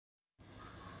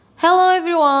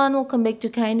everyone, welcome back to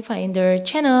Kind Finder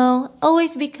channel.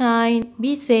 Always be kind,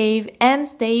 be safe, and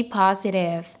stay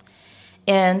positive.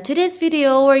 In today's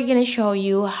video, we're gonna show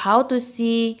you how to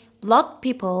see blocked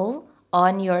people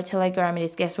on your Telegram. In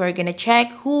this case, we're gonna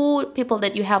check who people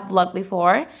that you have blocked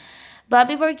before. But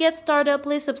before we get started,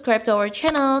 please subscribe to our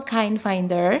channel, Kind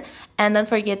Finder, and don't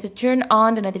forget to turn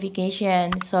on the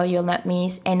notification so you'll not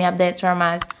miss any updates from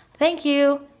us. Thank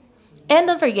you! And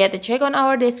don't forget to check on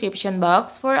our description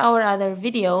box for our other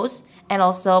videos and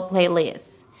also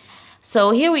playlists.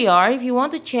 So here we are. If you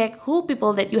want to check who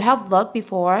people that you have blocked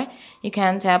before, you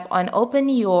can tap on open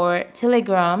your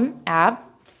Telegram app.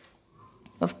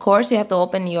 Of course, you have to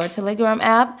open your Telegram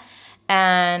app,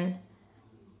 and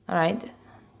alright,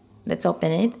 let's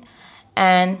open it.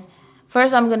 And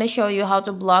first, I'm going to show you how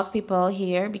to block people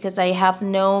here because I have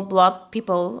no blocked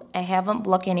people. I haven't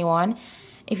blocked anyone.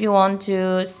 If you want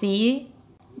to see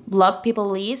block people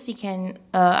list, you can,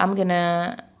 I'm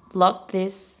gonna block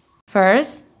this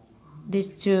first,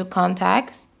 these two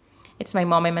contacts. It's my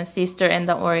mom and my sister, and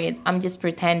don't worry, I'm just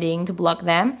pretending to block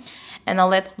them. And now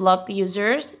let's block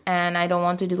users, and I don't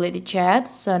want to delete the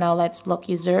chats, so now let's block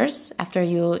users after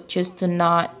you choose to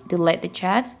not delete the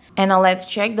chats. And now let's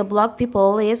check the block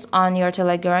people list on your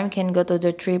Telegram. You can go to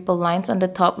the triple lines on the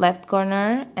top left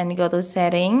corner and go to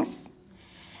settings.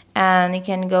 And you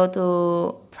can go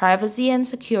to privacy and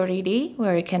security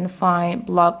where you can find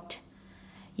blocked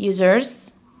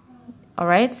users.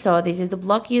 Alright, so this is the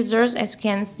blocked users. As you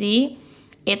can see,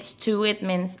 it's 2. It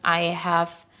means I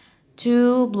have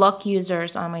 2 blocked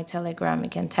users on my Telegram. You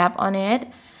can tap on it,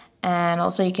 and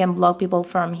also you can block people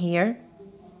from here.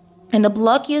 And the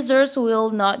blocked users will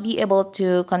not be able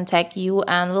to contact you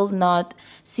and will not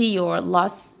see your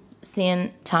last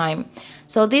seen time.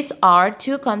 So these are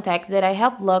 2 contacts that I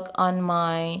have blocked on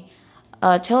my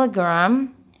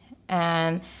Telegram,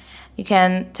 and you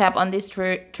can tap on these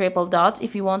triple dots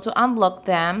if you want to unblock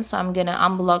them. So I'm gonna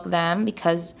unblock them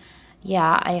because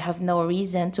yeah, I have no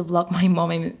reason to block my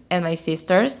mom and my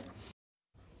sisters.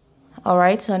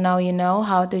 Alright, so now you know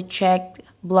how to check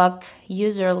block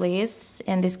user lists.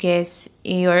 In this case,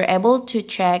 you're able to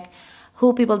check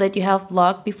who people that you have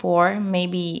blocked before.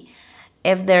 Maybe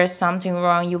if there's something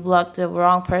wrong, you blocked the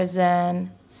wrong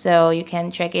person, so you can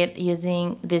check it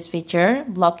using this feature,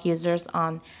 block users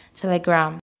on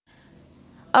Telegram.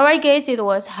 Alright guys, it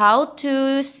was how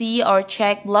to see or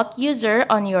check block user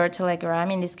on your Telegram.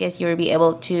 In this case, you'll be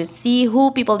able to see who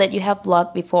people that you have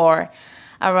blocked before.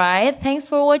 Alright, thanks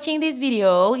for watching this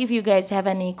video. If you guys have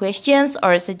any questions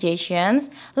or suggestions,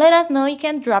 let us know. You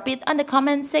can drop it on the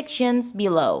comment sections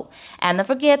below. And don't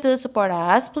forget to support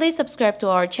us. Please subscribe to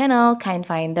our channel, Kind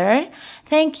Finder.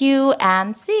 Thank you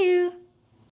and see you!